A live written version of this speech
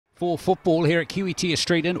For football here at Kiwitea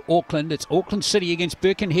Street in Auckland. It's Auckland City against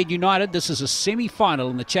Birkenhead United. This is a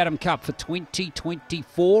semi-final in the Chatham Cup for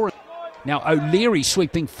 2024. Now O'Leary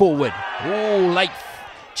sweeping forward. Oh, late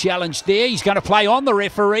challenge there. He's going to play on the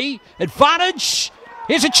referee. Advantage.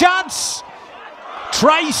 Here's a chance.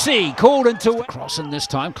 Tracy called into it. Crossing this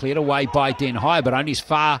time, cleared away by Den High, but only as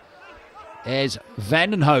far as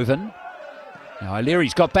Vandenhoven. Now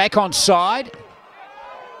O'Leary's got back on side.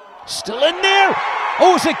 Still in there.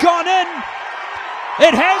 Oh, has it gone in?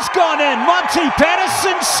 It has gone in. Monty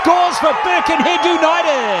Patterson scores for Birkenhead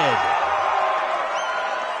United.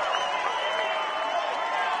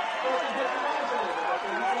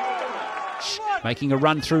 Making a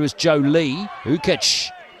run through is Joe Lee. Ukic.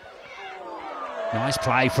 Nice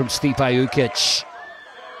play from Stipe Ukic.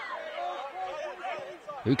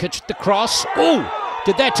 Ukic with the cross. Oh,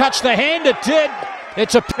 did that touch the hand? It did.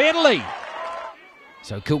 It's a penalty.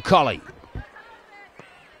 So Kilcolly.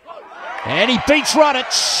 And he beats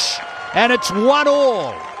Rodic. And it's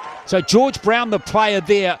 1-1. So George Brown, the player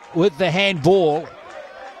there with the handball.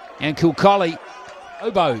 And Kilcolly.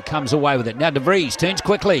 Lobo comes away with it. Now De Vries turns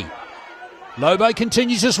quickly. Lobo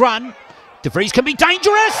continues his run. De Vries can be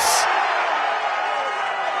dangerous.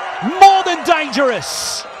 More than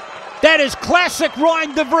dangerous. That is classic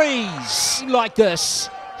Ryan De Vries. Like this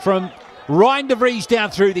from Ryan De Vries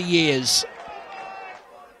down through the years.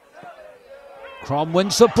 Crom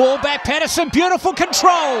wins the ball back. Patterson, beautiful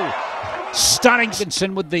control. Stunning.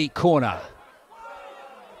 Vincent with the corner.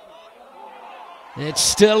 It's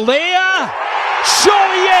still there.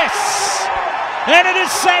 Sure, yes. And it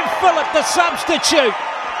is Sam Phillip, the substitute.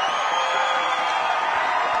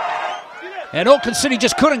 And Auckland City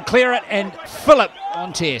just couldn't clear it, and Phillip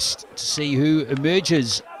on test to see who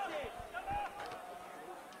emerges.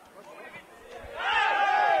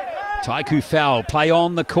 Taiku foul, play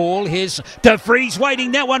on the call. Here's De Vries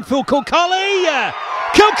waiting, that one for Kilcolly.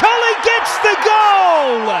 Kilcolly gets the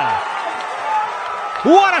goal!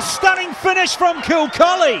 What a stunning finish from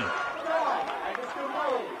Kilcolly.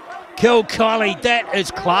 Kilcolly, that is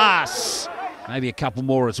class. Maybe a couple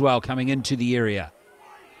more as well coming into the area.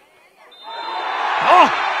 Oh,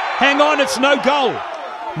 hang on, it's no goal.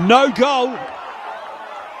 No goal.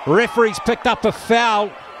 Referee's picked up a foul.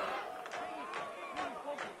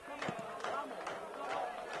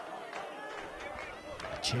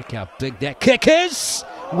 Check how big that kick is.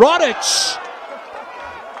 Rodic.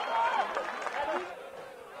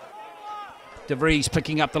 De Vries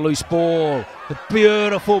picking up the loose ball. The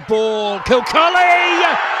beautiful ball. Kilcolly!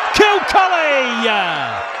 Kilcolly!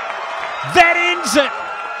 That ends it.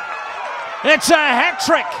 It's a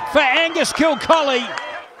hat-trick for Angus Kilcolly.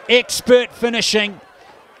 Expert finishing.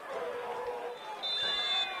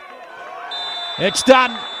 It's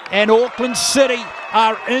done. And Auckland City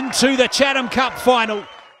are into the Chatham Cup final.